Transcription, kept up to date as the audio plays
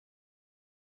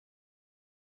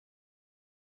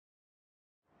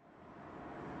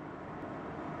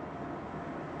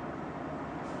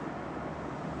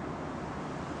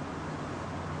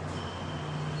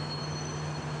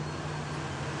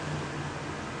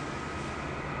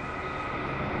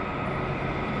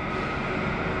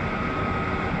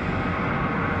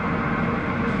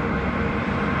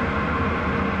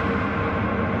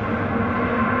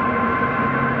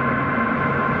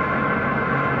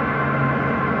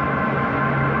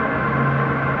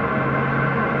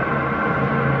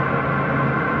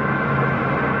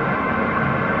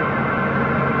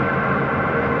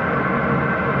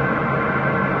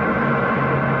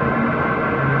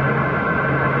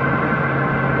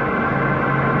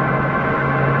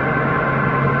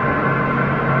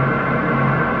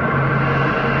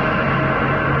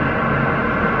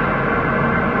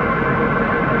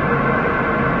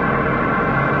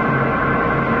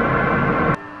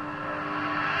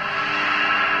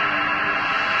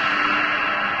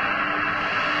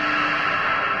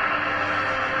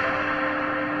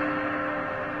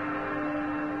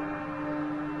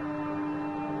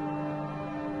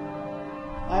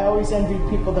always envied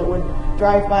people that would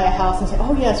drive by a house and say,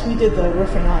 "Oh yes, we did the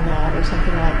roofing on that," or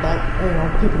something like that. You know,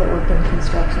 people that worked in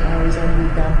construction, I always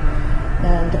envied them.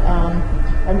 And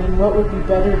I mean, what would be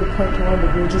better to point to one of the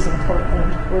bridges in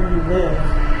Portland where you live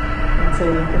and say,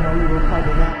 you know, you were part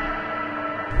of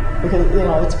that, because you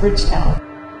know it's Bridgetown.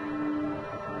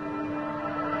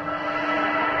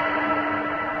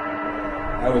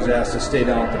 I was asked to stay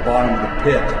down at the bottom of the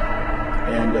pit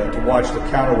and to watch the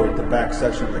counterweight, the back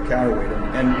section of the counterweight.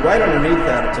 And right underneath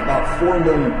that, it's about 4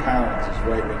 million pounds is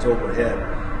right what's overhead.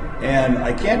 And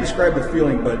I can't describe the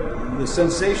feeling, but the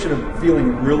sensation of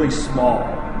feeling really small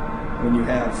when you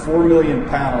have 4 million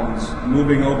pounds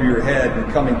moving over your head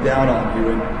and coming down on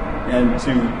you, and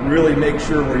to really make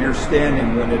sure where you're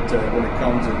standing when it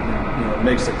comes and you know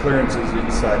makes the clearances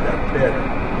inside that pit.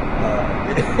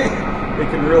 It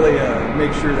can really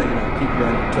make sure that you keep you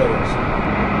on your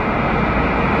toes.